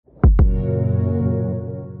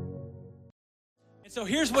So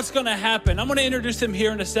here's what's going to happen. I'm going to introduce them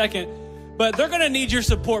here in a second, but they're going to need your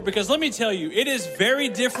support because let me tell you, it is very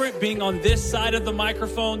different being on this side of the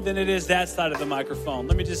microphone than it is that side of the microphone.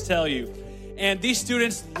 Let me just tell you. And these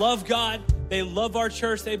students love God. They love our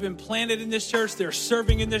church. They've been planted in this church. They're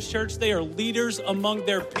serving in this church. They are leaders among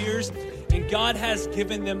their peers. And God has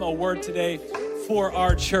given them a word today for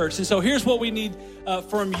our church. And so here's what we need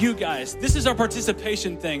from you guys. This is our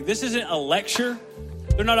participation thing. This isn't a lecture.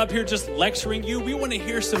 They're not up here just lecturing you. We want to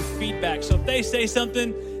hear some feedback. So if they say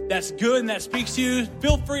something that's good and that speaks to you,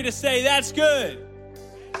 feel free to say, that's good.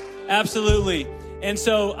 Absolutely. And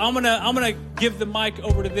so I'm gonna give the mic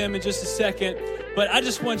over to them in just a second. But I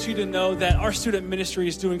just want you to know that our student ministry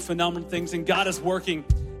is doing phenomenal things and God is working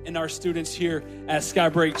in our students here at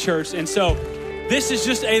Skybreak Church. And so this is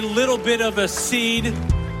just a little bit of a seed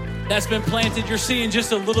that's been planted. You're seeing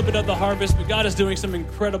just a little bit of the harvest, but God is doing some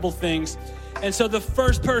incredible things. And so the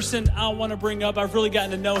first person I want to bring up, I've really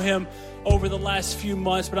gotten to know him over the last few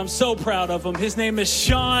months, but I'm so proud of him. His name is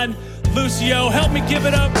Sean Lucio. Help me give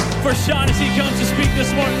it up for Sean as he comes to speak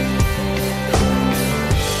this morning.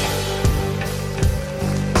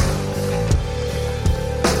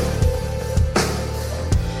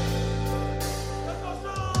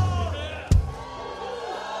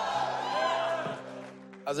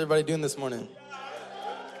 How's everybody doing this morning?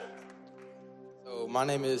 So my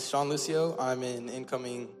name is Sean Lucio. I'm an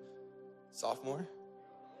incoming sophomore.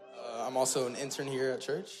 I'm also an intern here at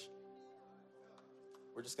church.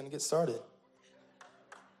 We're just going to get started.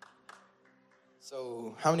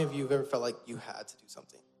 So how many of you have ever felt like you had to do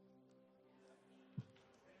something?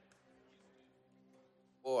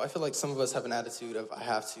 Well, I feel like some of us have an attitude of I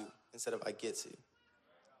have to instead of I get to.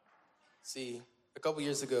 See, a couple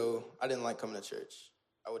years ago, I didn't like coming to church.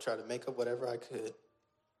 I would try to make up whatever I could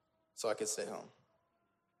so I could stay home.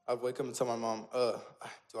 I would wake up and tell my mom,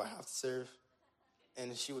 do I have to serve?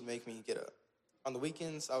 And she would make me get up. On the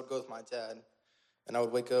weekends, I would go with my dad, and I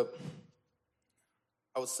would wake up.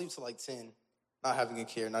 I would sleep till like 10, not having a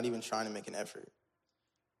care, not even trying to make an effort.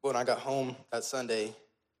 But when I got home that Sunday,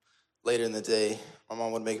 later in the day, my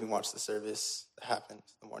mom would make me watch the service that happened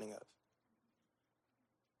the morning of.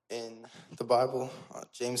 In the Bible,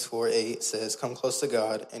 James 4:8 says, "Come close to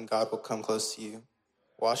God, and God will come close to you.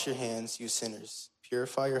 Wash your hands, you sinners.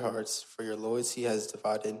 Purify your hearts, for your loyalty has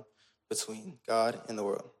divided between God and the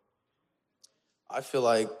world." I felt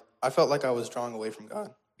like I was drawing away from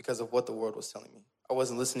God because of what the world was telling me. I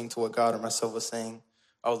wasn't listening to what God or myself was saying.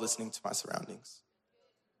 I was listening to my surroundings.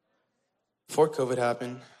 Before COVID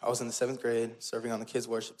happened, I was in the 7th grade serving on the kids'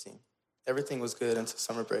 worship team. Everything was good until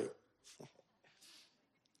summer break.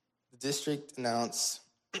 The district announced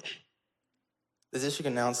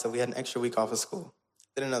that we had an extra week off of school,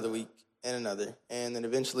 then another week, and another, and then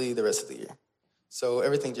eventually the rest of the year. So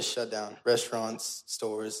everything just shut down, restaurants,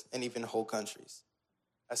 stores, and even whole countries.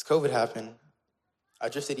 As COVID happened, I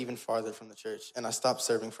drifted even farther from the church, and I stopped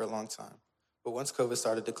serving for a long time. But once COVID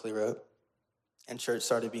started to clear up and church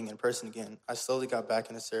started being in person again, I slowly got back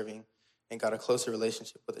into serving and got a closer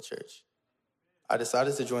relationship with the church. I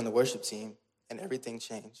decided to join the worship team, and everything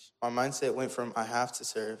changed. My mindset went from I have to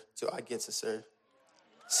serve to I get to serve.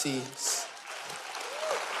 See,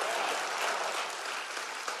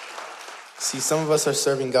 some of us are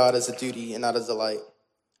serving God as a duty and not as a delight.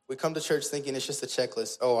 We come to church thinking it's just a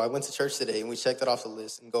checklist. Oh, I went to church today, and we check that off the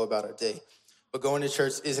list and go about our day. But going to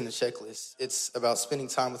church isn't a checklist. It's about spending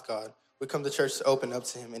time with God. We come to church to open up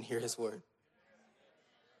to him and hear his word.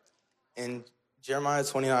 In Jeremiah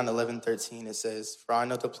 29:11-13, it says, "For I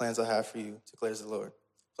know the plans I have for you, declares the Lord.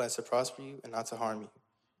 Plans to prosper you and not to harm you.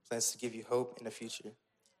 Plans to give you hope in the future.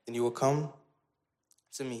 Then you will come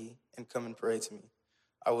to me and come and pray to me.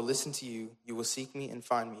 I will listen to you. You will seek me and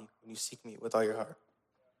find me when you seek me with all your heart."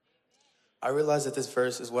 I realized that this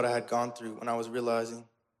verse is what I had gone through when I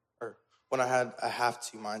had a have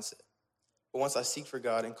to mindset. But once I seek for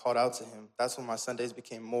God and called out to him, that's when my Sundays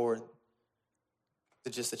became more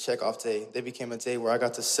than just a check-off day. They became a day where I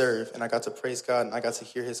got to serve and I got to praise God and I got to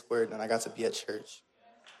hear his word and I got to be at church.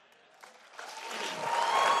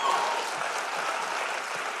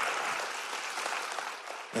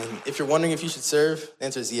 And if you're wondering if you should serve, the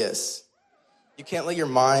answer is yes. You can't let your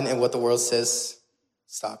mind and what the world says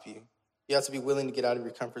stop you. You have to be willing to get out of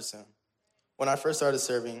your comfort zone. When I first started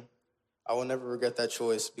serving, I will never regret that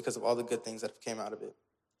choice because of all the good things that came out of it.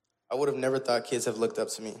 I would have never thought kids have looked up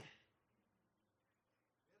to me.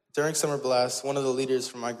 During Summer Blast, one of the leaders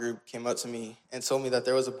from my group came up to me and told me that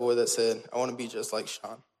there was a boy that said, "I want to be just like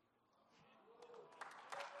Sean."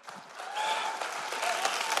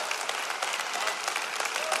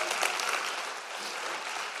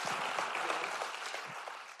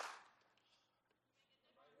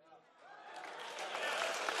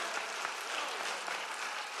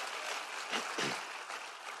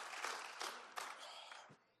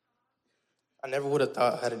 never would have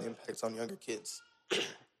thought I had an impact on younger kids. And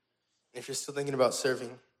if you're still thinking about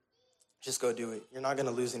serving, just go do it. You're not going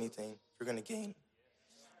to lose anything. You're going to gain.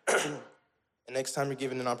 And next time you're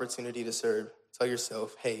given an opportunity to serve, tell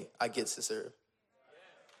yourself, hey, I get to serve.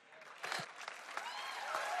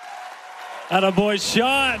 Attaboy,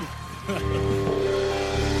 Sean.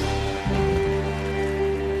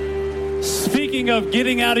 Speaking of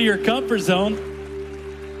getting out of your comfort zone,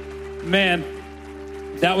 man,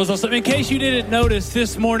 that was awesome. In case you didn't notice,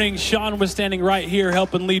 this morning, Sean was standing right here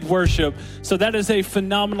helping lead worship. So that is a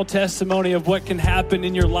phenomenal testimony of what can happen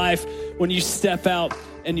in your life when you step out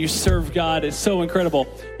and you serve God. It's so incredible.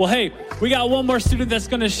 Well, hey, we got one more student that's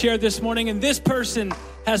going to share this morning, and this person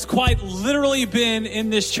has quite literally been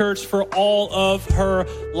in this church for all of her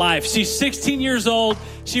life. She's 16 years old.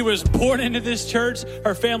 She was born into this church.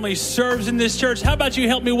 Her family serves in this church. How about you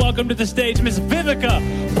help me welcome to the stage Miss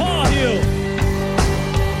Vivica Paul Hill.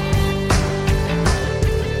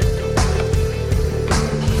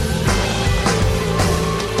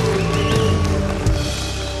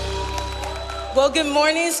 Well, good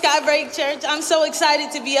morning, Skybreak Church. I'm so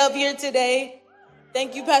excited to be up here today.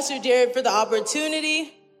 Thank you, Pastor Jared, for the opportunity.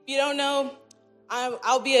 If you don't know,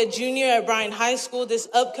 I'll be a junior at Bryan High School this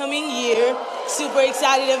upcoming year. Super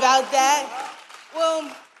excited about that. Well,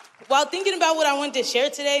 while thinking about what I wanted to share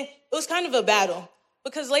today, it was kind of a battle.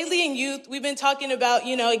 Because lately in youth, we've been talking about,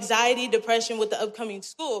 anxiety, depression with the upcoming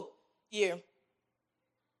school year.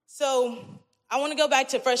 So I want to go back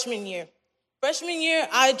to freshman year. Freshman year,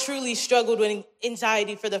 I truly struggled with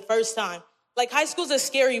anxiety for the first time. Like, high school's a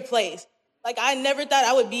scary place. Like, I never thought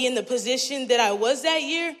I would be in the position that I was that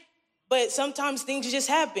year, but sometimes things just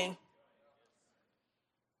happen.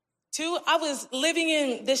 2, I was living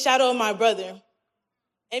in the shadow of my brother. And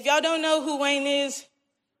if y'all don't know who Wayne is,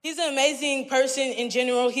 he's an amazing person in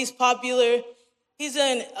general. He's popular. He's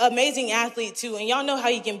an amazing athlete, too. And y'all know how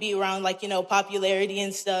he can be around, popularity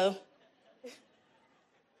and stuff.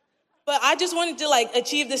 But I just wanted to,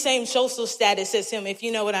 achieve the same social status as him, if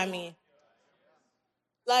you know what I mean.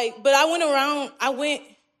 But I went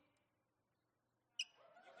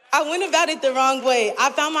about it the wrong way. I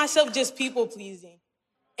found myself just people-pleasing.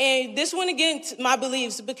 And this went against my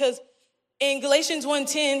beliefs because in Galatians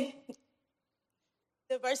 1:10,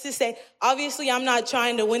 the verses say, obviously I'm not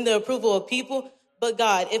trying to win the approval of people, but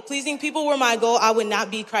God. If pleasing people were my goal, I would not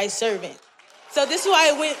be Christ's servant. So this is why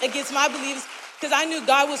it went against my beliefs, because I knew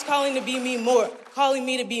God was calling me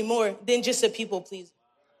to be more than just a people pleaser.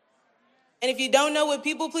 And if you don't know what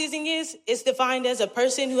people pleasing is, it's defined as a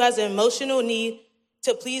person who has an emotional need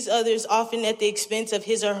to please others, often at the expense of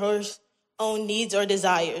his or her own needs or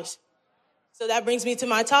desires. So that brings me to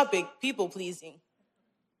my topic, people pleasing.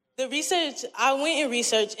 I went and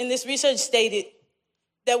researched, and this research stated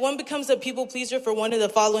that one becomes a people pleaser for one of the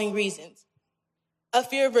following reasons: a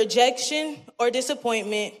fear of rejection or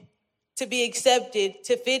disappointment, to be accepted,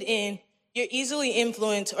 to fit in, you're easily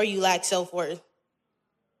influenced, or you lack self-worth.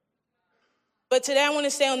 But today I want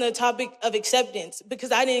to stay on the topic of acceptance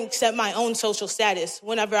because I didn't accept my own social status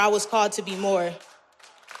whenever I was called to be more.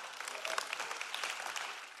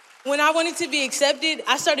 When I wanted to be accepted,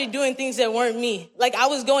 I started doing things that weren't me. I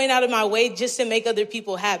was going out of my way just to make other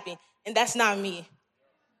people happy, and that's not me.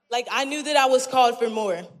 I knew that I was called for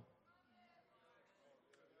more.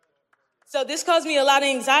 So this caused me a lot of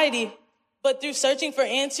anxiety. But through searching for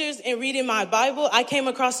answers and reading my Bible, I came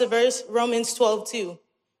across the verse, Romans 12:2.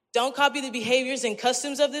 Don't copy the behaviors and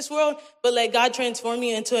customs of this world, but let God transform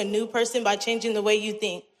you into a new person by changing the way you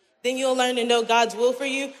think. Then you'll learn to know God's will for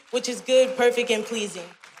you, which is good, perfect, and pleasing.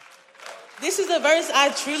 This is a verse I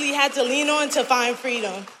truly had to lean on to find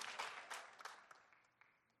freedom.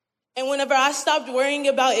 And whenever I stopped worrying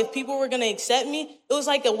about if people were going to accept me, it was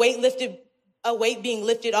like a weight being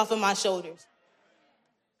lifted off of my shoulders.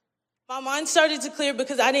 My mind started to clear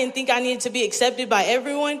because I didn't think I needed to be accepted by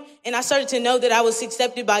everyone, and I started to know that I was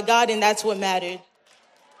accepted by God, and that's what mattered.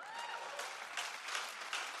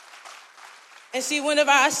 And see,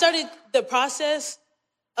 whenever I started the process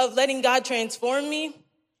of letting God transform me,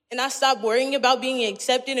 and I stopped worrying about being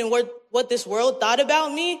accepted and what this world thought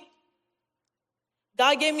about me,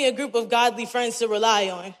 God gave me a group of godly friends to rely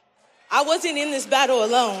on. I wasn't in this battle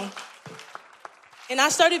alone. And I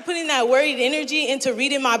started putting that worried energy into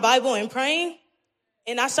reading my Bible and praying.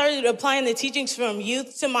 And I started applying the teachings from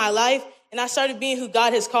youth to my life. And I started being who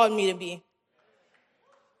God has called me to be.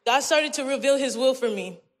 God started to reveal his will for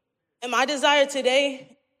me. And my desire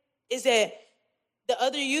today is that the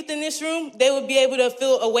other youth in this room, they would be able to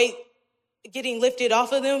feel a weight getting lifted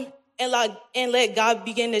off of them and let God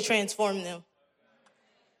begin to transform them.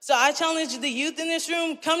 So I challenge the youth in this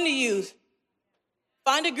room, come to youth.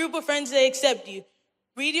 Find a group of friends that accept you.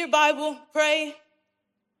 Read your Bible, pray,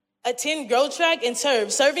 attend Growth Track, and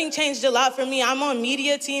serve. Serving changed a lot for me. I'm on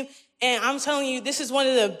media team, and I'm telling you, this is one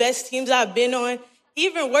of the best teams I've been on.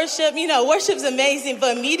 Even worship, worship's amazing,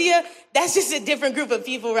 but media, that's just a different group of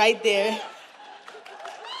people right there.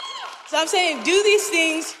 So I'm saying, do these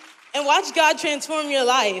things and watch God transform your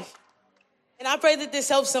life. And I pray that this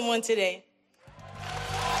helps someone today.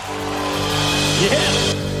 Yeah.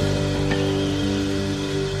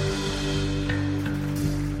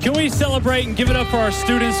 Can we celebrate and give it up for our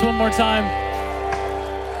students one more time?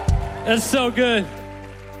 That's so good.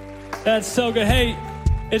 That's so good. Hey,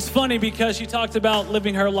 it's funny because she talked about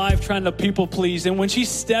living her life trying to people please. And when she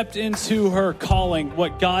stepped into her calling,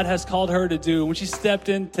 what God has called her to do, when she stepped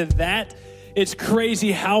into that, it's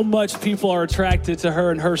crazy how much people are attracted to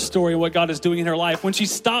her and her story and what God is doing in her life. When she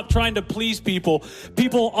stopped trying to please people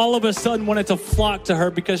all of a sudden wanted to flock to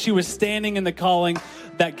her because she was standing in the calling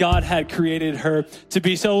that God had created her to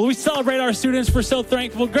be. So we celebrate our students. We're so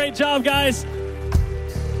thankful. Great job, guys.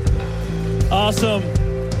 Awesome.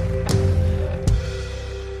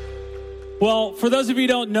 Well, for those of you who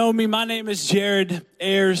don't know me, my name is Jared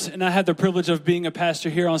Ayers, and I have the privilege of being a pastor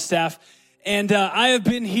here on staff. And I have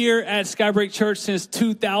been here at Skybreak Church since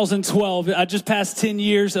 2012. I just passed 10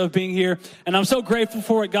 years of being here, and I'm so grateful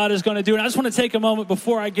for what God is going to do. And I just want to take a moment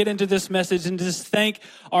before I get into this message and just thank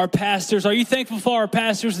our pastors. Are you thankful for our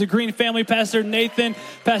pastors, the Green family, Pastor Nathan,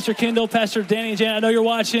 Pastor Kendall, Pastor Danny, and Jan? I know you're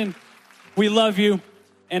watching. We love you,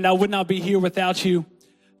 and I would not be here without you.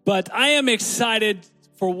 But I am excited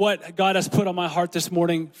for what God has put on my heart this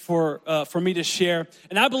morning for me to share.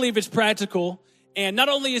 And I believe it's practical. And not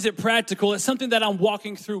only is it practical, it's something that I'm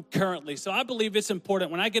walking through currently. So I believe it's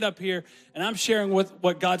important when I get up here and I'm sharing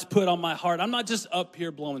what God's put on my heart. I'm not just up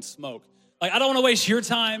here blowing smoke. Like, I don't want to waste your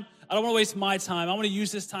time. I don't want to waste my time. I want to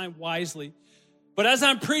use this time wisely. But as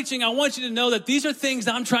I'm preaching, I want you to know that these are things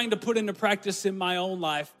I'm trying to put into practice in my own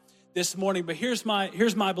life this morning. But here's my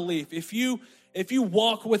belief. If you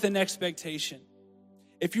walk with an expectation,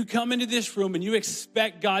 if you come into this room and you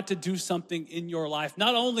expect God to do something in your life,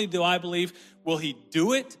 not only do I believe, will he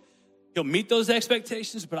do it? He'll meet those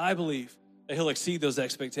expectations, but I believe that he'll exceed those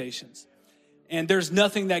expectations. And there's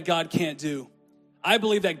nothing that God can't do. I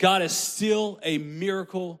believe that God is still a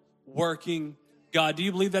miracle working God. Do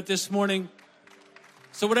you believe that this morning?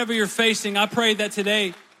 So whatever you're facing, I pray that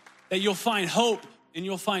today that you'll find hope and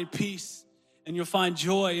you'll find peace and you'll find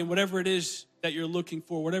joy in whatever it is that you're looking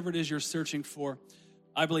for, whatever it is you're searching for.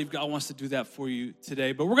 I believe God wants to do that for you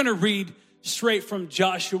today. But we're going to read straight from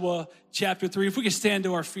Joshua chapter 3. If we could stand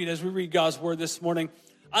to our feet as we read God's word this morning.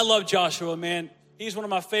 I love Joshua, man. He's one of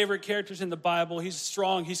my favorite characters in the Bible. He's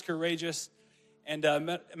strong. He's courageous. And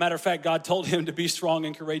matter of fact, God told him to be strong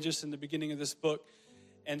and courageous in the beginning of this book.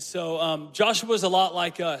 And so Joshua's a lot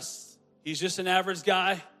like us. He's just an average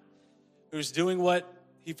guy who's doing what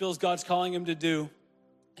he feels God's calling him to do.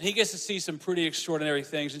 And he gets to see some pretty extraordinary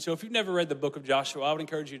things. And so if you've never read the book of Joshua, I would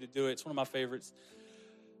encourage you to do it. It's one of my favorites.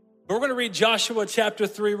 But we're going to read Joshua chapter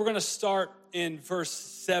 3. We're going to start in verse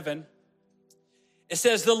 7. It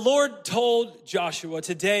says, "The Lord told Joshua,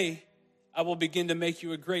 'Today I will begin to make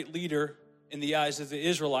you a great leader in the eyes of the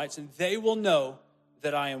Israelites, and they will know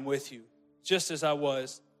that I am with you, just as I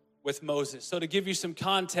was with Moses.'" So to give you some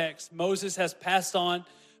context, Moses has passed on.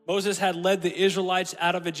 Moses had led the Israelites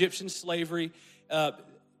out of Egyptian slavery.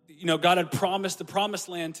 God had promised the promised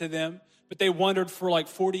land to them, but they wandered for like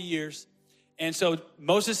 40 years. And so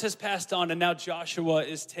Moses has passed on, and now Joshua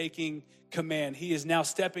is taking command. He is now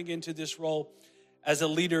stepping into this role as a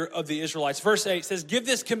leader of the Israelites. Verse 8 says, "Give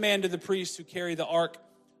this command to the priests who carry the ark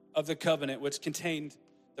of the covenant, which contained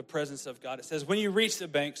the presence of God." It says, "When you reach the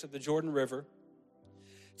banks of the Jordan River,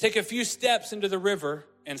 take a few steps into the river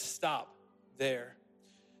and stop there."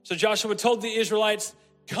 So Joshua told the Israelites,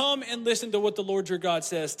 "Come and listen to what the Lord your God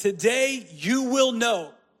says. Today you will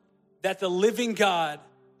know that the living God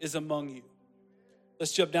is among you."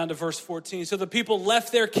 Let's jump down to verse 14. "So the people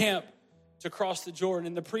left their camp to cross the Jordan,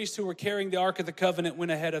 and the priests who were carrying the Ark of the Covenant went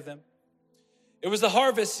ahead of them. It was the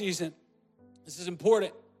harvest season." This is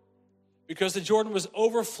important because the Jordan was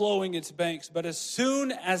overflowing its banks. "But as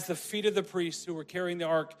soon as the feet of the priests who were carrying the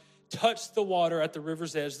ark touched the water at the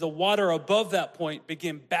river's edge, the water above that point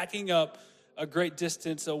began backing up a great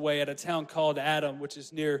distance away at a town called Adam, which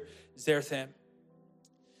is near Zarethan.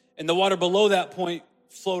 And the water below that point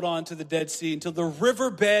flowed on to the Dead Sea until the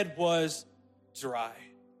riverbed was dry.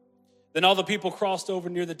 Then all the people crossed over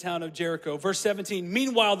near the town of Jericho." Verse 17,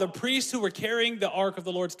 "Meanwhile, the priests who were carrying the ark of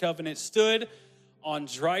the Lord's covenant stood on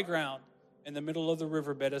dry ground in the middle of the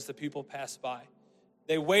riverbed as the people passed by.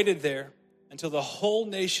 They waited there until the whole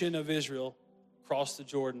nation of Israel cross the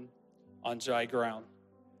Jordan on dry ground.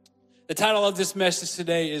 The title of this message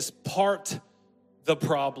today is Part the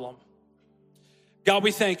Problem. God,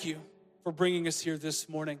 we thank you for bringing us here this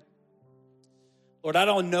morning. Lord, I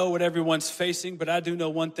don't know what everyone's facing, but I do know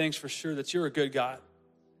one thing's for sure, that you're a good God.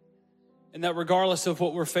 And that regardless of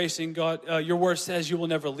what we're facing, God, your word says you will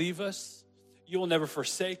never leave us. You will never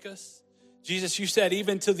forsake us. Jesus, you said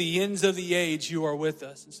even to the ends of the age, you are with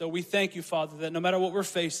us. And so we thank you, Father, that no matter what we're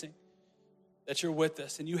facing, that you're with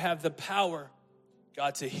us. And you have the power,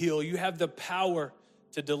 God, to heal. You have the power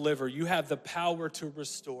to deliver. You have the power to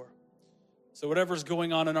restore. So whatever's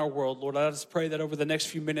going on in our world, Lord, I just pray that over the next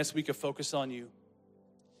few minutes we can focus on you.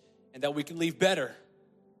 And that we can leave better,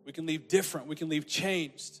 we can leave different, we can leave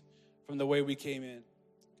changed from the way we came in.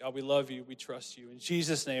 God, we love you, we trust you. In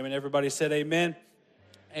Jesus' name, and everybody said amen.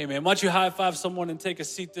 Amen. Why don't you high five someone and take a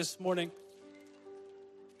seat this morning?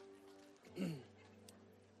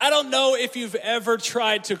 I don't know if you've ever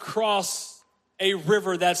tried to cross a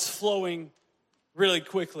river that's flowing really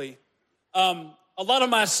quickly. A lot of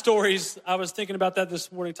my stories, I was thinking about that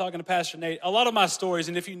this morning, talking to Pastor Nate. A lot of my stories,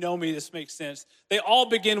 and if you know me, this makes sense. They all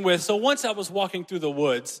begin with, so once I was walking through the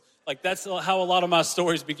woods, like that's how a lot of my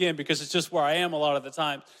stories begin because it's just where I am a lot of the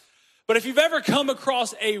time. But if you've ever come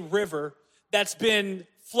across a river that's been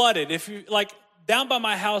flooded, if you like down by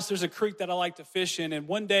my house, there's a creek that I like to fish in. And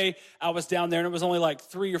one day I was down there and it was only like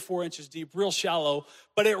 3 or 4 inches deep, real shallow.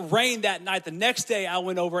 But it rained that night. The next day I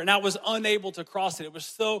went over and I was unable to cross it. It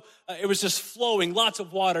was just flowing, lots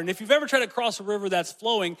of water. And if you've ever tried to cross a river that's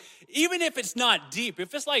flowing, even if it's not deep,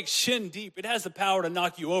 if it's like shin deep, it has the power to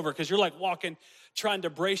knock you over because you're like walking, trying to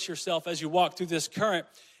brace yourself as you walk through this current.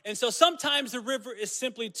 And so sometimes the river is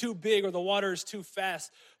simply too big or the water is too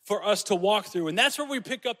fast for us to walk through. And that's where we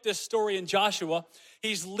pick up this story in Joshua.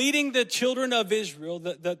 He's leading the children of Israel,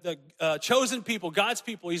 the chosen people, God's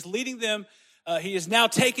people. He's leading them. He has now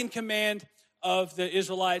taken command of the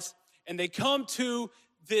Israelites, and they come to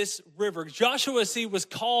this river. Joshua, was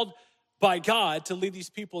called by God to lead these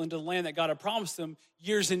people into the land that God had promised them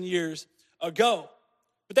years and years ago.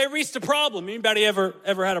 But they reached a problem. Anybody ever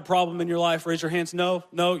had a problem in your life? Raise your hands. No?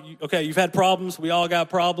 Okay, you've had problems. We all got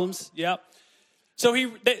problems. Yep. So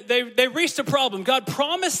they reached a problem. God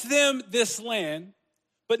promised them this land,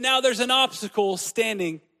 but now there's an obstacle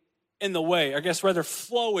standing in the way, I guess rather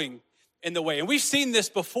flowing in the way. And we've seen this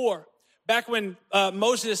before. Back when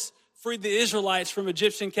Moses freed the Israelites from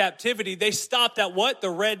Egyptian captivity, they stopped at what?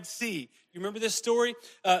 The Red Sea. You remember this story?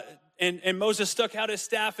 And Moses stuck out his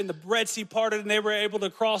staff and the Red Sea parted and they were able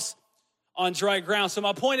to cross on dry ground. So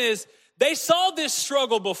my point is, they saw this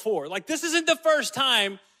struggle before. Like this isn't the first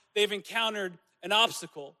time they've encountered an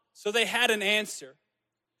obstacle. So they had an answer.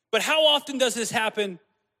 But how often does this happen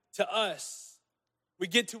to us? We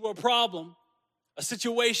get to a problem, a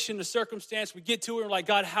situation, a circumstance. We get to it and we're like,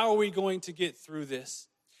 God, how are we going to get through this?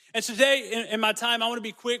 And today in my time, I want to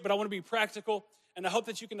be quick, but I want to be practical. And I hope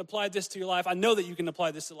that you can apply this to your life. I know that you can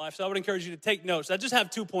apply this to life. So I would encourage you to take notes. I just have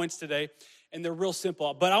 2 points today, and they're real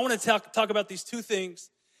simple. But I want to talk about these 2 things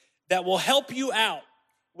that will help you out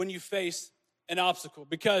when you face an obstacle.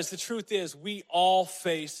 Because the truth is, we all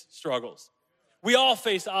face struggles. We all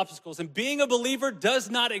face obstacles. And being a believer does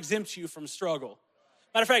not exempt you from struggle.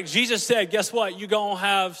 Matter of fact, Jesus said, guess what? You're going to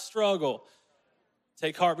have struggle.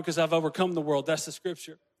 Take heart because I've overcome the world. That's the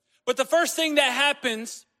scripture. But the first thing that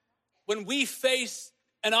happens when we face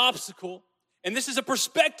an obstacle, and this is a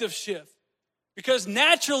perspective shift, because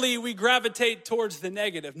naturally we gravitate towards the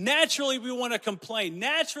negative. Naturally we want to complain.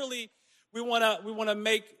 Naturally we want to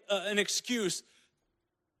make an excuse.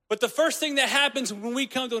 But the first thing that happens when we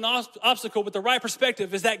come to an obstacle with the right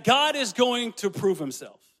perspective is that God is going to prove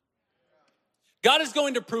himself. God is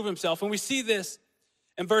going to prove himself. And we see this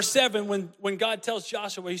in verse 7 when God tells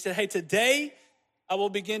Joshua, he said, hey, today I will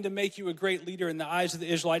begin to make you a great leader in the eyes of the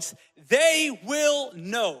Israelites. They will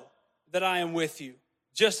know that I am with you,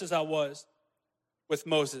 just as I was with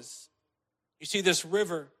Moses. You see this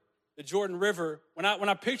river, the Jordan River. When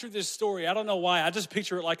I picture this story, I don't know why, I just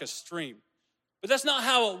picture it like a stream. But that's not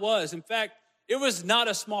how it was. In fact, it was not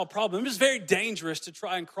a small problem. It was very dangerous to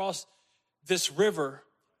try and cross this river.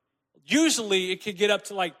 Usually it could get up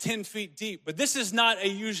to like 10 feet deep, but this is not a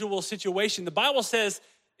usual situation. The Bible says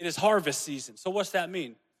it is harvest season. So what's that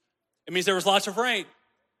mean? It means there was lots of rain.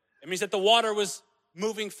 It means that the water was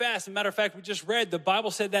moving fast. As a matter of fact, we just read, the Bible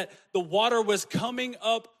said that the water was coming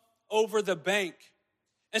up over the bank.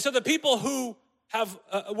 And so the people who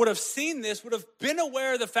would have seen this would have been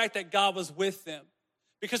aware of the fact that God was with them,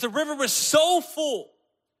 because the river was so full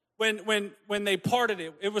when they parted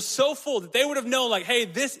it. It was so full that they would have known, like, hey,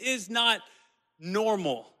 this is not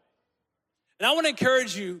normal. And I want to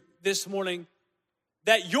encourage you this morning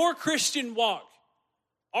that your Christian walk,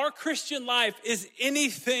 our Christian life is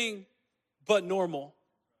anything but normal.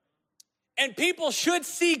 And people should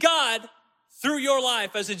see God through your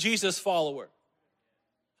life as a Jesus follower.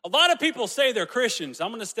 A lot of people say they're Christians. I'm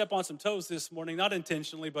going to step on some toes this morning, not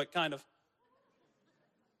intentionally, but kind of.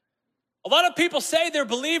 A lot of people say they're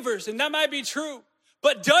believers, and that might be true.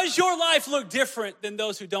 But does your life look different than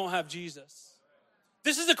those who don't have Jesus?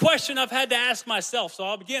 This is a question I've had to ask myself. So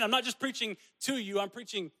I'll begin. I'm not just preaching to you. I'm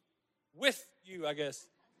preaching with you, I guess.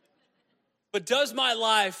 But does my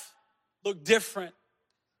life look different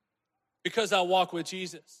because I walk with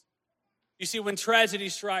Jesus? You see, when tragedy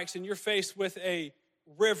strikes and you're faced with a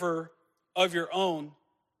river of your own,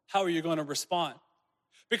 how are you going to respond?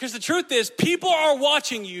 Because the truth is, people are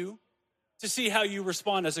watching you to see how you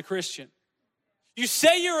respond as a Christian. You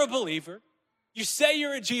say you're a believer. You say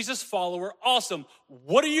you're a Jesus follower. Awesome.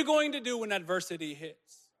 What are you going to do when adversity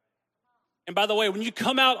hits? And by the way, when you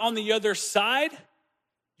come out on the other side,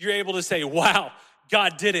 you're able to say, wow,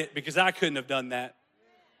 God did it because I couldn't have done that.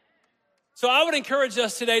 So I would encourage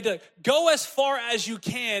us today to go as far as you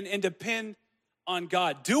can and depend on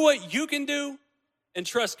God. Do what you can do and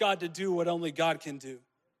trust God to do what only God can do.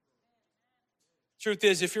 Truth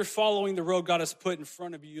is, if you're following the road God has put in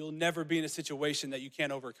front of you, you'll never be in a situation that you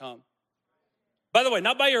can't overcome. By the way,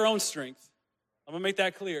 not by your own strength. I'm gonna make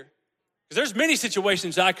that clear. Because there's many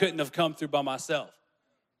situations I couldn't have come through by myself.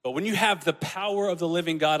 But when you have the power of the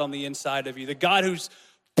living God on the inside of you, the God who's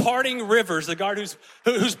parting rivers, the God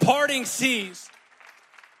who's parting seas,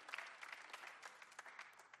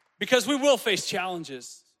 because we will face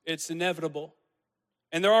challenges. It's inevitable.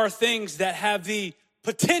 And there are things that have the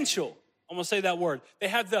potential, I'm gonna say that word, they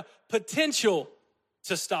have the potential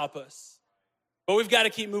to stop us. But we've got to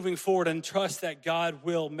keep moving forward and trust that God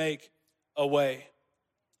will make a way.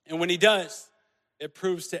 And when he does, it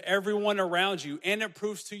proves to everyone around you and it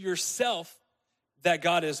proves to yourself that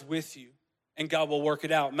God is with you and God will work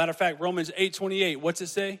it out. Matter of fact, Romans 8:28, what's it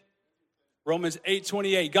say? Romans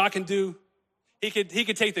 8:28, God can do, he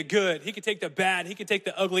could take the good, he could take the bad, he could take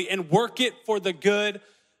the ugly and work it for the good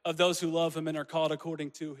of those who love him and are called according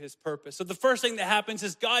to his purpose. So the first thing that happens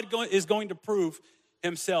is God is going to prove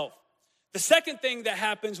himself. The second thing that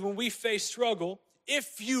happens when we face struggle,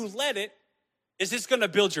 if you let it, is it's going to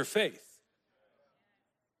build your faith.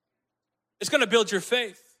 It's going to build your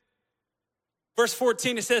faith. Verse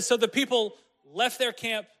 14, it says, so the people left their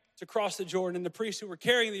camp to cross the Jordan, and the priests who were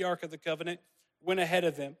carrying the Ark of the Covenant went ahead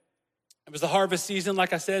of them. It was the harvest season,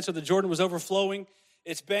 like I said, so the Jordan was overflowing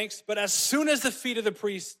its banks. But as soon as the feet of the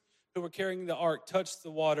priests who were carrying the ark touched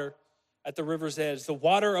the water at the river's edge, the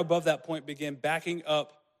water above that point began backing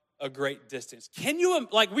up a great distance. Can you,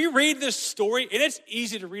 we read this story, and it's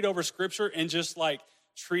easy to read over scripture and just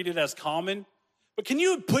treat it as common. But can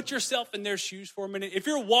you put yourself in their shoes for a minute? If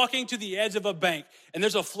you're walking to the edge of a bank and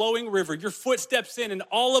there's a flowing river, your foot steps in and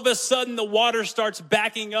all of a sudden the water starts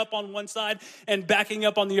backing up on one side and backing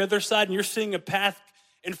up on the other side and you're seeing a path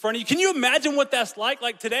in front of you. Can you imagine what that's like?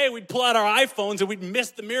 Like today we'd pull out our iPhones and we'd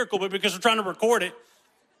miss the miracle, but because we're trying to record it.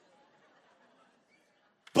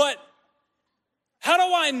 But how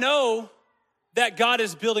do I know that God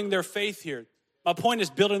is building their faith here? My point is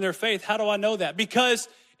building their faith. How do I know that? Because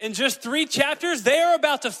in just 3 chapters, they are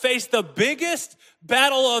about to face the biggest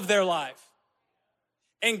battle of their life.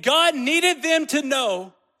 And God needed them to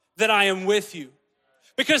know that I am with you.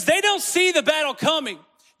 Because they don't see the battle coming.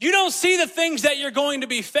 You don't see the things that you're going to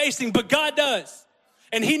be facing, but God does.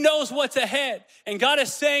 And he knows what's ahead. And God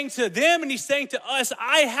is saying to them and he's saying to us,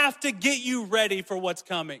 I have to get you ready for what's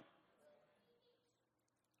coming.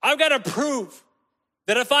 I've got to prove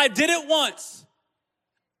that if I did it once,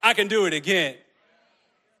 I can do it again.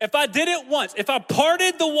 If I did it once, if I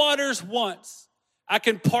parted the waters once, I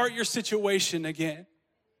can part your situation again.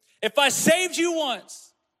 If I saved you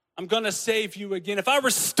once, I'm going to save you again. If I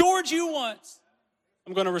restored you once,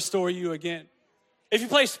 I'm going to restore you again. If you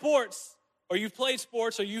play sports or you've played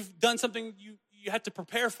sports or you've done something you have to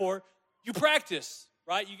prepare for, you practice,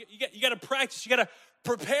 right? You got to practice. You got to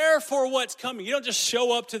prepare for what's coming. You don't just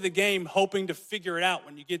show up to the game hoping to figure it out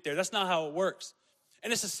when you get there. That's not how it works.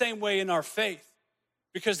 And it's the same way in our faith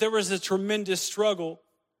because there was a tremendous struggle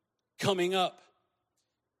coming up.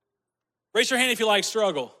 Raise your hand if you like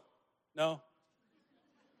struggle. No?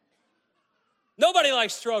 Nobody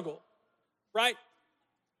likes struggle, right?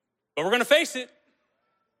 But we're going to face it.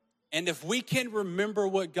 And if we can remember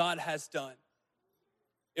what God has done,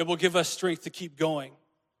 it will give us strength to keep going.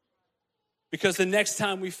 Because the next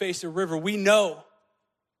time we face a river, we know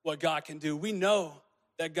what God can do. We know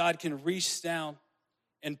that God can reach down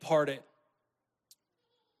and part it.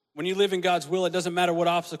 When you live in God's will, it doesn't matter what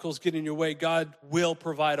obstacles get in your way. God will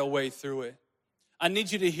provide a way through it. I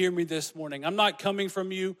need you to hear me this morning. I'm not coming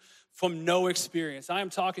from you from no experience. I am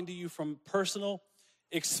talking to you from personal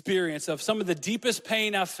experience of some of the deepest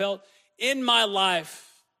pain I've felt in my life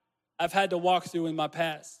I've had to walk through in my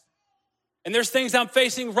past. And there's things I'm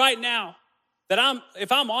facing right now that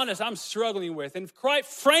if I'm honest, I'm struggling with. And quite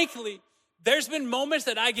frankly, there's been moments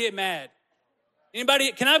that I get mad.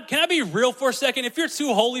 Anybody, can I be real for a second? If you're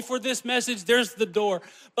too holy for this message, there's the door.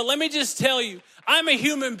 But let me just tell you, I'm a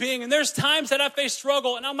human being, and there's times that I face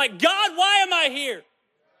struggle, and I'm like, God, why am I here?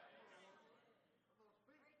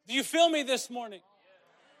 Do you feel me this morning?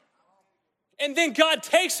 And then God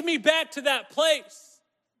takes me back to that place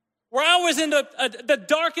where I was in the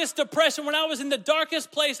darkest depression, when I was in the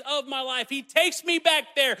darkest place of my life. He takes me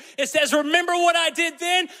back there. It says, remember what I did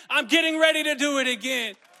then? I'm getting ready to do it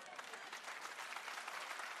again.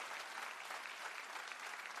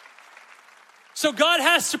 So God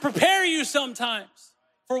has to prepare you sometimes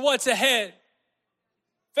for what's ahead.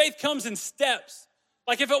 Faith comes in steps.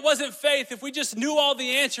 Like if it wasn't faith, if we just knew all the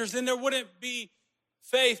answers, then there wouldn't be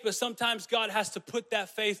faith. But sometimes God has to put that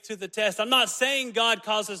faith to the test. I'm not saying God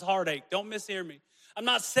causes heartache. Don't mishear me. I'm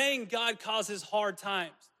not saying God causes hard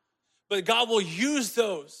times. But God will use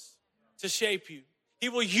those to shape you. He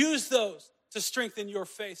will use those to strengthen your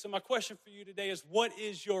faith. So my question for you today is, what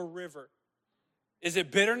is your river? Is it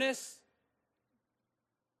bitterness?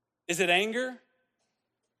 Is it anger?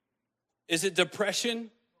 Is it depression,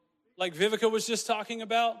 like Vivica was just talking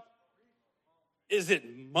about? Is it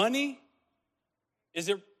money? Is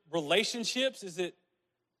it relationships? Is it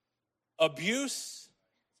abuse?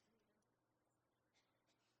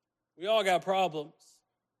 We all got problems.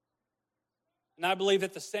 And I believe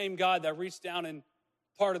that the same God that reached down and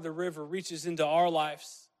parted the river reaches into our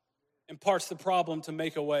lives and parts the problem to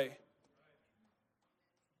make a way.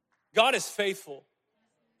 God is faithful.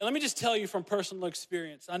 And let me just tell you from personal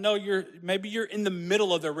experience. I know maybe you're in the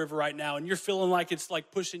middle of the river right now and you're feeling like it's like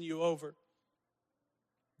pushing you over.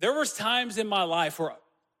 There was times in my life where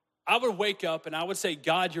I would wake up and I would say,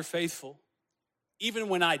 God, you're faithful, even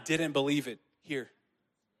when I didn't believe it here.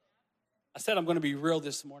 I said, I'm going to be real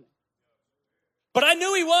this morning. But I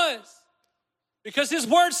knew he was because his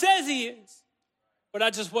word says he is. But I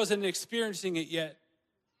just wasn't experiencing it yet.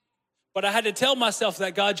 But I had to tell myself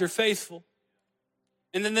that, God, you're faithful.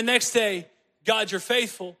 And then the next day, God, you're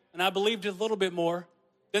faithful. And I believed it a little bit more.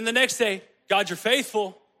 Then the next day, God, you're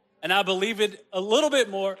faithful. And I believed it a little bit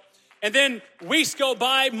more. And then weeks go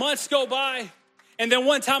by, months go by. And then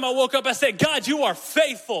one time I woke up, I said, God, you are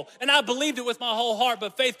faithful. And I believed it with my whole heart.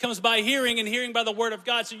 But faith comes by hearing, and hearing by the word of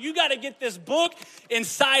God. So you got to get this book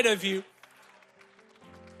inside of you.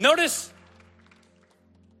 Notice,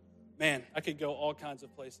 man, I could go all kinds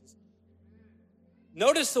of places.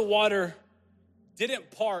 Notice the water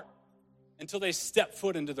didn't part until they stepped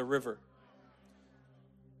foot into the river.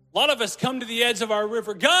 A lot of us come to the edge of our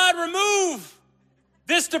river. God, remove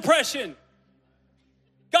this depression.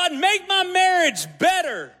 God, make my marriage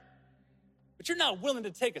better. But you're not willing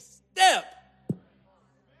to take a step.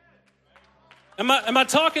 Am I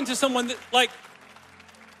talking to someone that, like,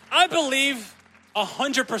 I believe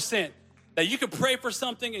 100% that you can pray for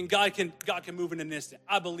something and God can move in an instant.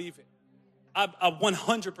 I believe it. I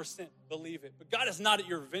 100% believe it. But God is not at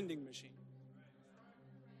your vending machine.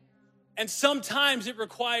 And sometimes it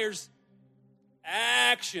requires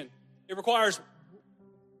action. It requires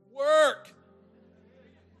work.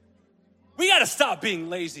 We got to stop being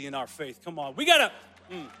lazy in our faith. Come on. We got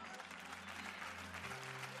to.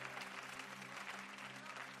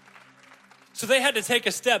 So they had to take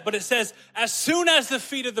a step. But it says, as soon as the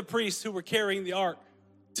feet of the priests who were carrying the ark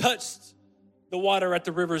touched the water at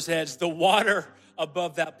the river's edge, the water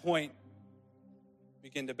above that point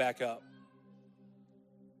began to back up.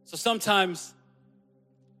 So sometimes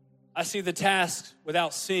I see the task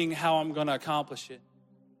without seeing how I'm going to accomplish it.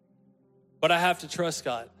 But I have to trust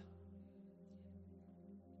God.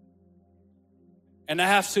 And I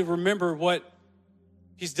have to remember what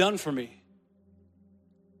he's done for me.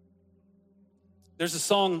 There's a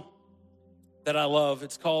song that I love.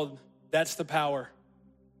 It's called That's the Power.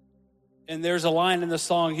 And there's a line in the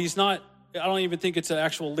song. I don't even think it's an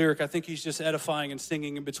actual lyric. I think he's just edifying and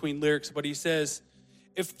singing in between lyrics. But he says,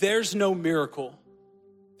 if there's no miracle,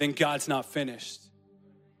 then God's not finished.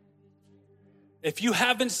 If you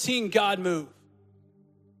haven't seen God move,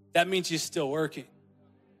 that means he's still working.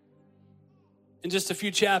 In just a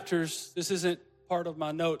few chapters, this isn't part of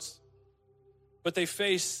my notes, but they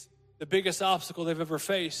face the biggest obstacle they've ever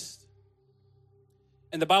faced.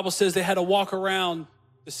 And the Bible says they had to walk around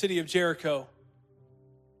the city of Jericho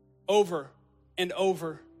over and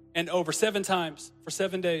over and over 7 times for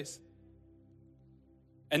 7 days.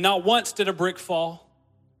 And not once did a brick fall.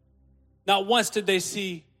 Not once did they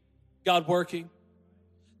see God working.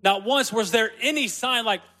 Not once was there any sign.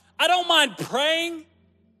 Like, I don't mind praying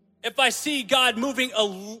if I see God moving a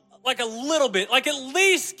little bit. Like, at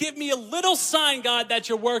least give me a little sign, God, that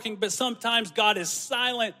you're working. But sometimes God is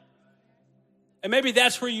silent. And maybe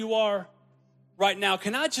that's where you are right now.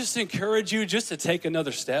 Can I just encourage you just to take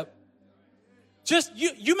another step? Just,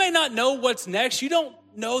 you may not know what's next. You don't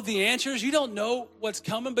know the answers. You don't know what's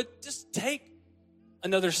coming, but just take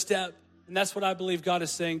another step. And that's what I believe God is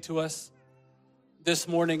saying to us this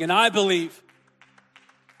morning. And I believe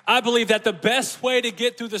that the best way to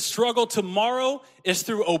get through the struggle tomorrow is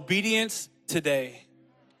through obedience today.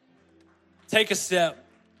 Take a step.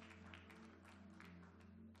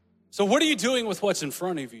 So what are you doing with what's in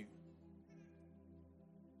front of you?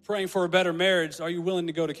 Praying for a better marriage. Are you willing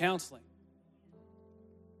to go to counseling?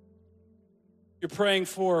 You're praying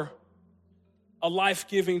for a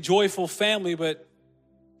life-giving, joyful family, but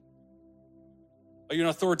are you an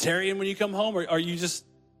authoritarian when you come home? Or are you just,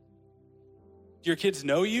 do your kids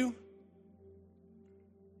know you?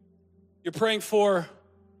 You're praying for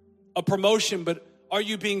a promotion, but are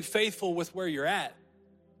you being faithful with where you're at?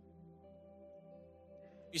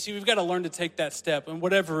 You see, we've got to learn to take that step, and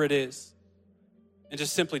whatever it is, and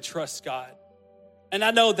just simply trust God. And I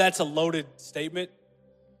know that's a loaded statement.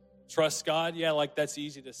 Trust God, yeah, like that's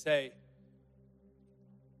easy to say.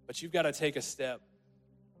 But you've got to take a step.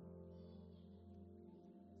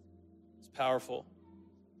 It's powerful.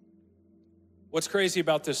 What's crazy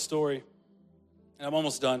about this story, and I'm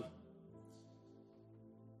almost done,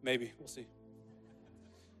 maybe, we'll see,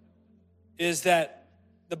 is that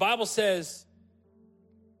the Bible says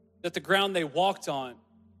that the ground they walked on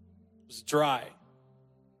was dry.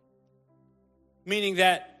 Meaning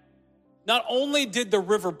that not only did the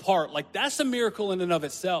river part, like that's a miracle in and of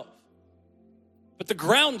itself, but the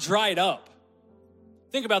ground dried up.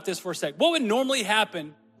 Think about this for a sec. What would normally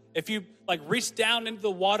happen if you like reached down into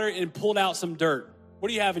the water and pulled out some dirt? What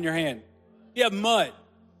do you have in your hand? You have mud.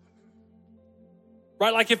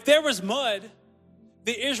 Right? Like if there was mud,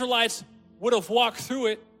 the Israelites would have walked through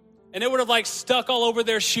it and it would have like stuck all over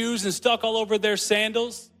their shoes and stuck all over their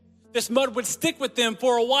sandals. This mud would stick with them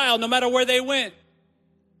for a while, no matter where they went.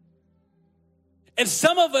 And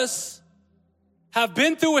some of us have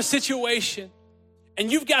been through a situation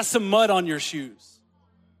and you've got some mud on your shoes.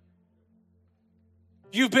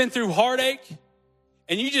 You've been through heartache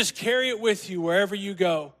and you just carry it with you wherever you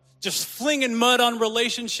go. Just flinging mud on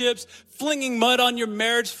relationships, flinging mud on your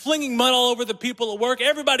marriage, flinging mud all over the people at work.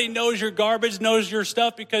 Everybody knows your garbage, knows your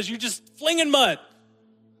stuff because you're just flinging mud.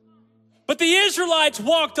 But the Israelites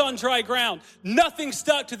walked on dry ground. Nothing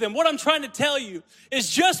stuck to them. What I'm trying to tell you is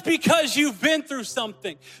just because you've been through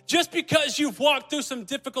something, just because you've walked through some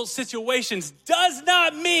difficult situations, does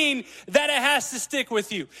not mean that it has to stick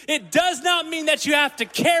with you. It does not mean that you have to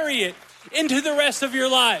carry it into the rest of your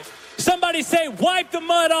life. Somebody say, wipe the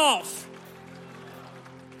mud off.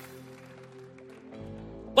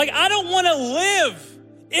 Like, I don't want to live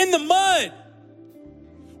in the mud.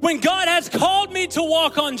 When God has called me to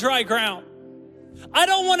walk on dry ground, I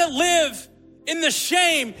don't want to live in the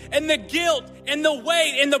shame and the guilt and the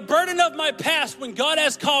weight and the burden of my past when God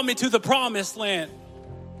has called me to the promised land.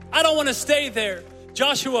 I don't want to stay there.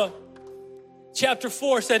 Joshua chapter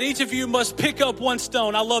 4 said, each of you must pick up one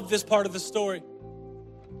stone. I love this part of the story.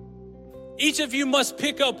 Each of you must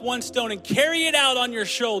pick up one stone and carry it out on your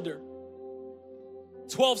shoulder.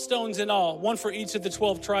 12 stones in all, one for each of the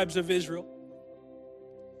 12 tribes of Israel.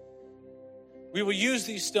 We will use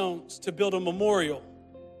these stones to build a memorial.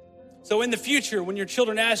 So in the future, when your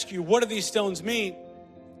children ask you, what do these stones mean?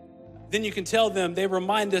 Then you can tell them they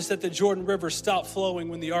remind us that the Jordan River stopped flowing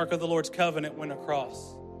when the Ark of the Lord's covenant went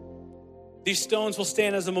across. These stones will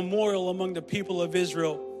stand as a memorial among the people of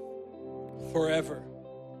Israel forever.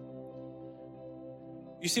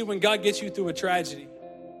 You see, when God gets you through a tragedy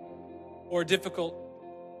or a difficult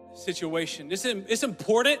situation, it's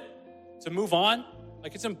important to move on.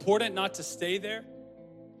 Like, it's important not to stay there,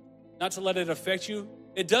 not to let it affect you.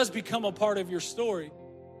 It does become a part of your story.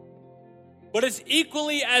 But it's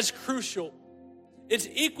equally as crucial. It's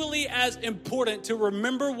equally as important to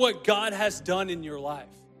remember what God has done in your life.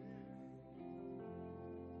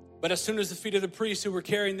 But as soon as the feet of the priests who were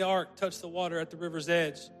carrying the ark touched the water at the river's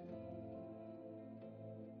edge,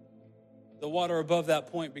 the water above that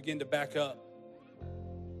point began to back up.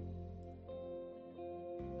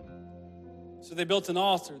 So they built an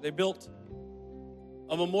altar. They built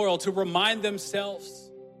a memorial to remind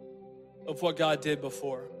themselves of what God did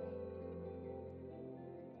before.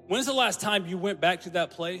 When's the last time you went back to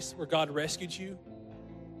that place where God rescued you?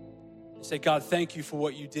 And say, God, thank you for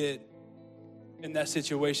what you did in that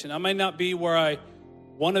situation. I may not be where I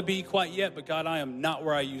want to be quite yet, but God, I am not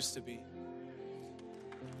where I used to be.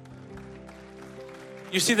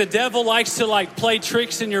 You see, the devil likes to play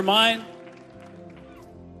tricks in your mind.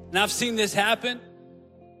 And I've seen this happen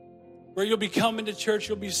where you'll be coming to church,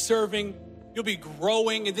 you'll be serving, you'll be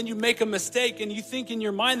growing, and then you make a mistake and you think in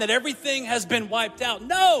your mind that everything has been wiped out.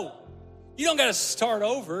 No, you don't got to start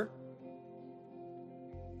over.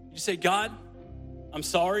 You say, God, I'm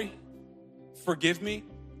sorry, forgive me,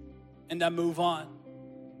 and I move on.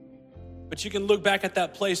 But you can look back at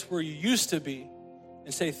that place where you used to be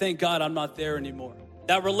and say, thank God I'm not there anymore.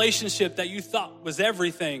 That relationship that you thought was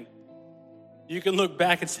everything, you can look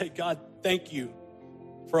back and say, God, thank you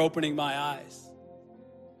for opening my eyes.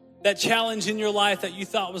 That challenge in your life that you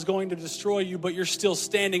thought was going to destroy you, but you're still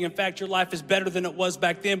standing. In fact, your life is better than it was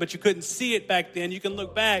back then, but you couldn't see it back then. You can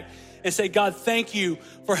look back and say, God, thank you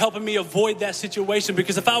for helping me avoid that situation,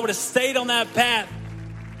 because if I would have stayed on that path,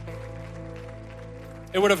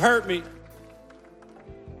 it would have hurt me.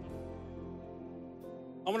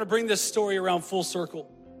 I want to bring this story around full circle,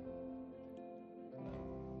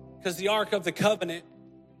 because the Ark of the Covenant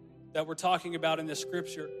that we're talking about in this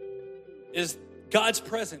scripture is God's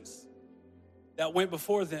presence that went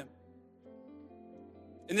before them.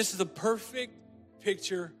 And this is a perfect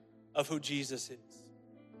picture of who Jesus is,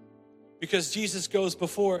 because Jesus goes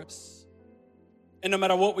before us. And no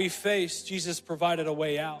matter what we face, Jesus provided a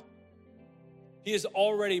way out. He has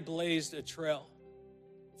already blazed a trail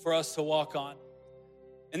for us to walk on.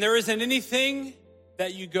 And there isn't anything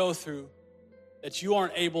that you go through that you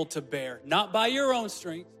aren't able to bear, not by your own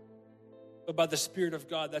strength, but by the Spirit of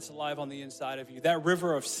God that's alive on the inside of you. That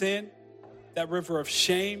river of sin, that river of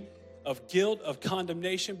shame, of guilt, of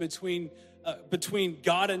condemnation between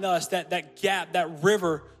God and us, that gap, that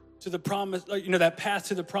river to the promise, that path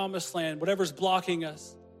to the promised land, whatever's blocking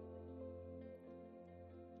us.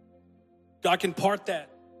 God can part that,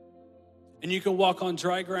 and you can walk on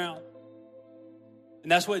dry ground.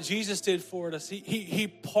 And that's what Jesus did for us. He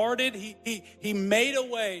parted, he made a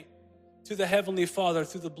way to the Heavenly Father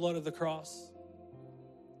through the blood of the cross.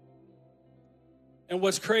 And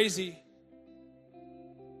what's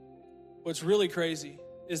really crazy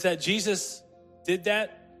is that Jesus did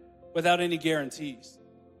that without any guarantees.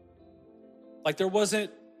 Like, there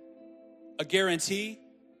wasn't a guarantee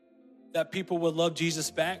that people would love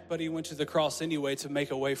Jesus back, but he went to the cross anyway to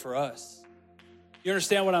make a way for us. You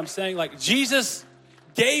understand what I'm saying? Like, Jesus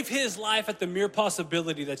gave his life at the mere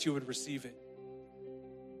possibility that you would receive it.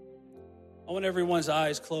 I want everyone's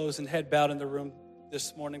eyes closed and head bowed in the room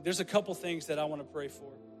this morning. There's a couple things that I want to pray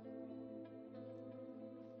for.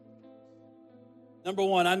 Number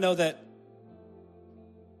one, I know that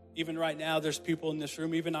even right now, there's people in this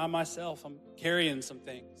room, even I myself, I'm carrying some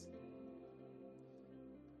things.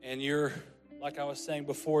 And you're, like I was saying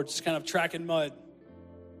before, just kind of tracking mud.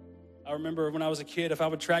 I remember when I was a kid, if I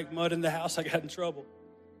would track mud in the house, I got in trouble.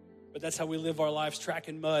 But that's how we live our lives,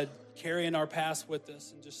 tracking mud, carrying our past with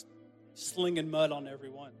us, and just slinging mud on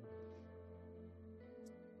everyone.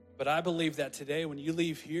 But I believe that today, when you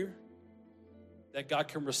leave here, that God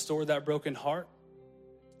can restore that broken heart,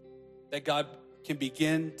 that God can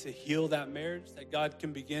begin to heal that marriage, that God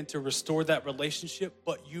can begin to restore that relationship,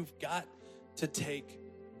 but you've got to take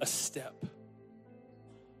a step.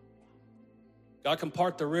 God can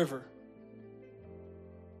part the river,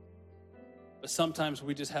 but sometimes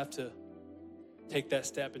we just have to take that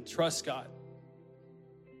step and trust God.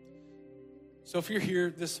 So if you're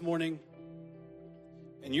here this morning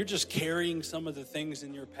and you're just carrying some of the things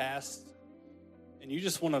in your past and you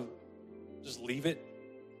just want to just leave it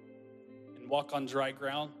and walk on dry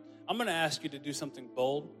ground, I'm going to ask you to do something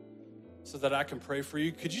bold so that I can pray for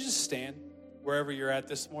you. Could you just stand wherever you're at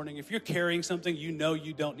this morning? If you're carrying something you know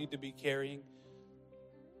you don't need to be carrying,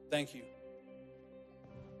 thank you.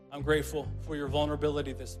 I'm grateful for your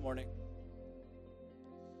vulnerability this morning.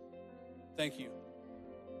 Thank you.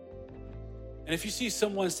 And if you see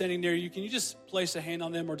someone standing near you, can you just place a hand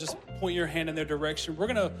on them or just point your hand in their direction? We're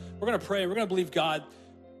gonna pray. We're gonna believe God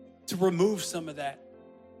to remove some of that.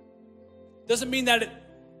 Doesn't mean that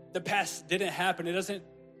the past didn't happen. It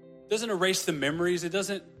doesn't erase the memories. It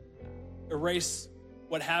doesn't erase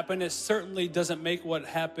what happened. It certainly doesn't make what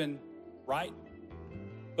happened right.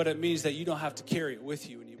 But it means that you don't have to carry it with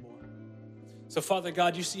you anymore. So, Father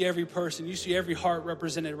God, you see every person, you see every heart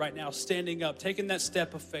represented right now, standing up, taking that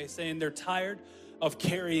step of faith, saying they're tired of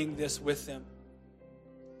carrying this with them.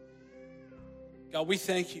 God, we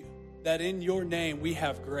thank you that in your name we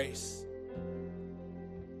have grace.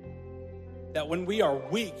 that when we are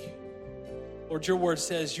weak, Lord, your word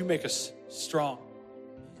says you make us strong.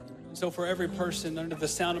 And so for every person under the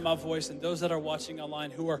sound of my voice and those that are watching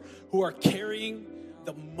online who are carrying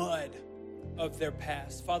the mud of their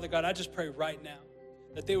past, Father God, I just pray right now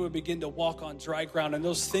that they would begin to walk on dry ground, and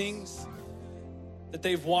those things that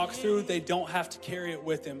they've walked through, they don't have to carry it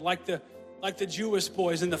with them. Like the Jewish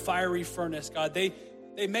boys in the fiery furnace, God, they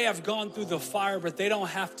may have gone through the fire, but they don't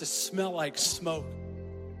have to smell like smoke.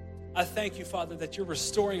 I thank you, Father, that you're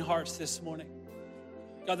restoring hearts this morning.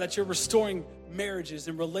 God, that you're restoring marriages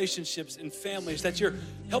and relationships and families, that you're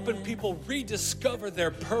helping people rediscover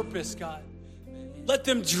their purpose, God. Let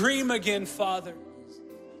them dream again, Father.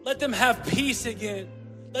 Let them have peace again.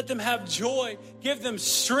 Let them have joy. Give them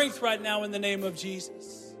strength right now in the name of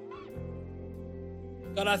Jesus.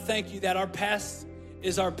 God, I thank you that our past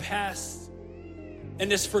is our past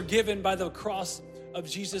and is forgiven by the cross of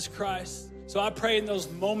Jesus Christ. So I pray in those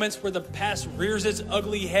moments where the past rears its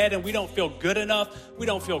ugly head and we don't feel good enough, we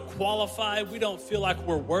don't feel qualified, we don't feel like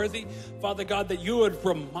we're worthy, Father God, that you would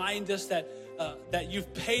remind us that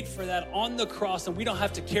you've paid for that on the cross and we don't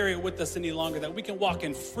have to carry it with us any longer, that we can walk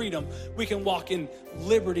in freedom, we can walk in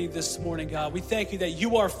liberty this morning, God. We thank you that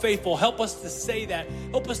you are faithful. Help us to say that.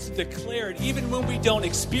 Help us to declare it, even when we don't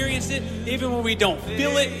experience it, even when we don't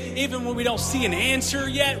feel it, even when we don't see an answer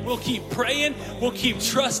yet. We'll keep praying, we'll keep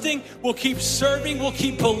trusting, we'll keep serving, we'll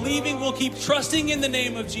keep believing, we'll keep trusting in the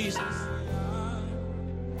name of Jesus.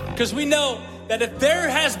 Because we know that if there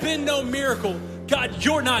has been no miracle, God,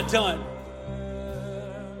 you're not done.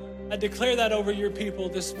 I declare that over your people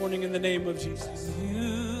this morning in the name of Jesus.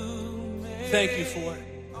 Thank you for it.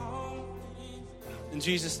 In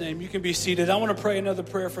Jesus' name, you can be seated. I want to pray another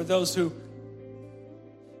prayer for those who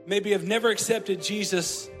maybe have never accepted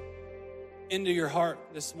Jesus into your heart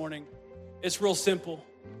this morning. It's real simple.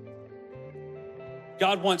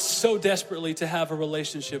 God wants so desperately to have a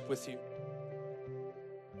relationship with you.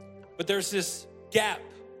 But there's this gap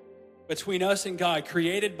between us and God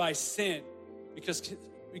created by sin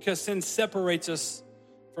because sin separates us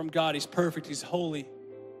from God. He's perfect. He's holy.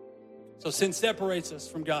 So sin separates us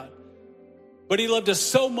from God. But he loved us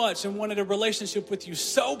so much and wanted a relationship with you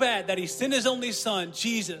so bad that he sent his only son,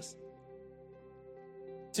 Jesus,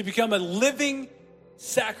 to become a living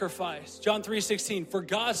sacrifice. John 3:16, for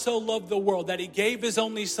God so loved the world that he gave his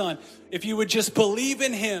only son. If you would just believe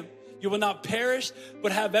in him, you will not perish,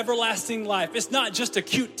 but have everlasting life. It's not just a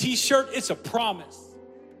cute t-shirt, it's a promise.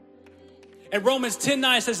 And Romans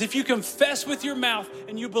 10:9 says, if you confess with your mouth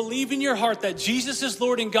and you believe in your heart that Jesus is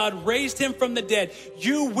Lord and God raised him from the dead,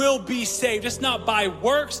 you will be saved. It's not by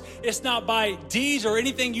works. It's not by deeds or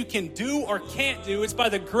anything you can do or can't do. It's by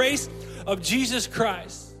the grace of Jesus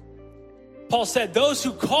Christ. Paul said, those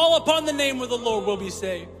who call upon the name of the Lord will be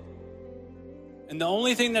saved. And the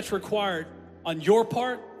only thing that's required on your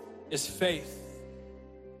part is faith.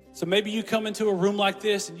 So maybe you come into a room like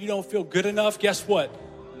this and you don't feel good enough. Guess what?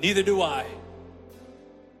 Neither do I.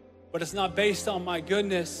 But it's not based on my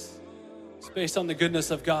goodness. It's based on the goodness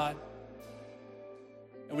of God.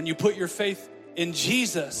 And when you put your faith in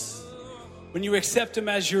Jesus, when you accept him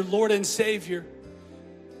as your Lord and Savior,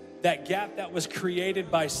 that gap that was created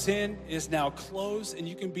by sin is now closed, and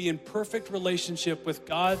you can be in perfect relationship with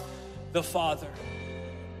God the Father.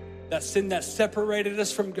 That sin that separated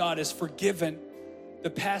us from God is forgiven. The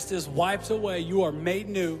past is wiped away. You are made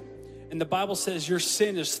new. And the Bible says your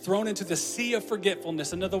sin is thrown into the sea of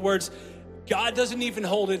forgetfulness. In other words, God doesn't even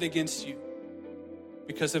hold it against you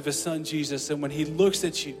because of his son, Jesus. And when he looks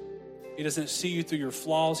at you, he doesn't see you through your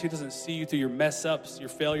flaws. He doesn't see you through your mess ups, your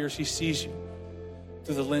failures. He sees you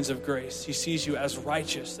through the lens of grace. He sees you as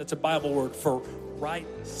righteous. That's a Bible word for right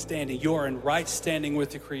standing. You are in right standing with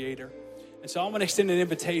the Creator. And so I want to extend an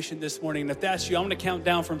invitation this morning. And if that's you, I'm going to count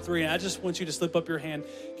down from 3. And I just want you to slip up your hand.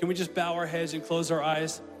 Can we just bow our heads and close our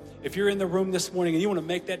eyes? If you're in the room this morning and you want to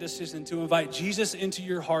make that decision to invite Jesus into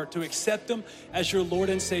your heart, to accept him as your Lord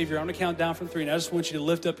and Savior, I'm going to count down from 3. And I just want you to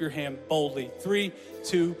lift up your hand boldly. 3,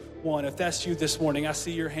 2, 1. If that's you this morning, I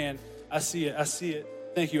see your hand. I see it. I see it.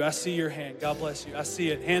 Thank you. I see your hand. God bless you. I see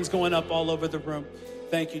it. Hands going up all over the room.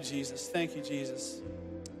 Thank you, Jesus. Thank you, Jesus.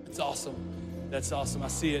 It's awesome. That's awesome. I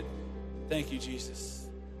see it. Thank you, Jesus.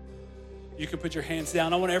 You can put your hands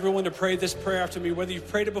down. I want everyone to pray this prayer after me. Whether you've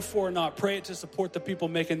prayed it before or not, pray it to support the people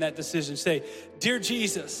making that decision. Say, dear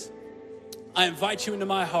Jesus, I invite you into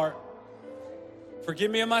my heart. Forgive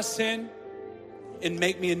me of my sin and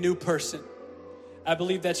make me a new person. I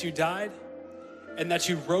believe that you died and that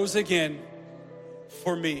you rose again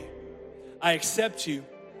for me. I accept you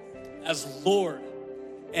as Lord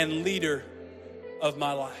and leader of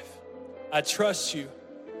my life. I trust you.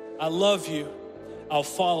 I love you. I'll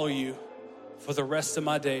follow you for the rest of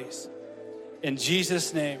my days. In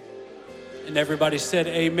Jesus' name. And everybody said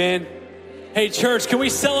amen. Hey, church, can we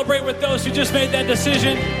celebrate with those who just made that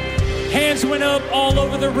decision? Hands went up all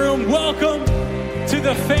over the room. Welcome to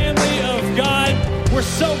the family of God. We're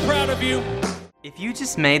so proud of you. If you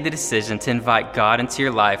just made the decision to invite God into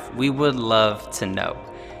your life, we would love to know.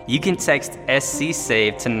 You can text SC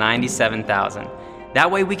SAVE to 97,000. That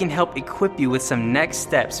way we can help equip you with some next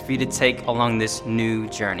steps for you to take along this new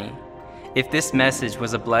journey. If this message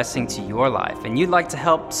was a blessing to your life and you'd like to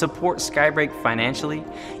help support Skybreak financially,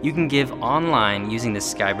 you can give online using the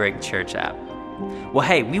Skybreak Church app. Well,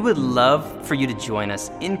 hey, we would love for you to join us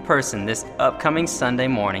in person this upcoming Sunday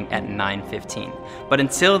morning at 9:15. But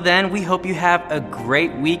until then, we hope you have a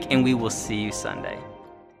great week and we will see you Sunday.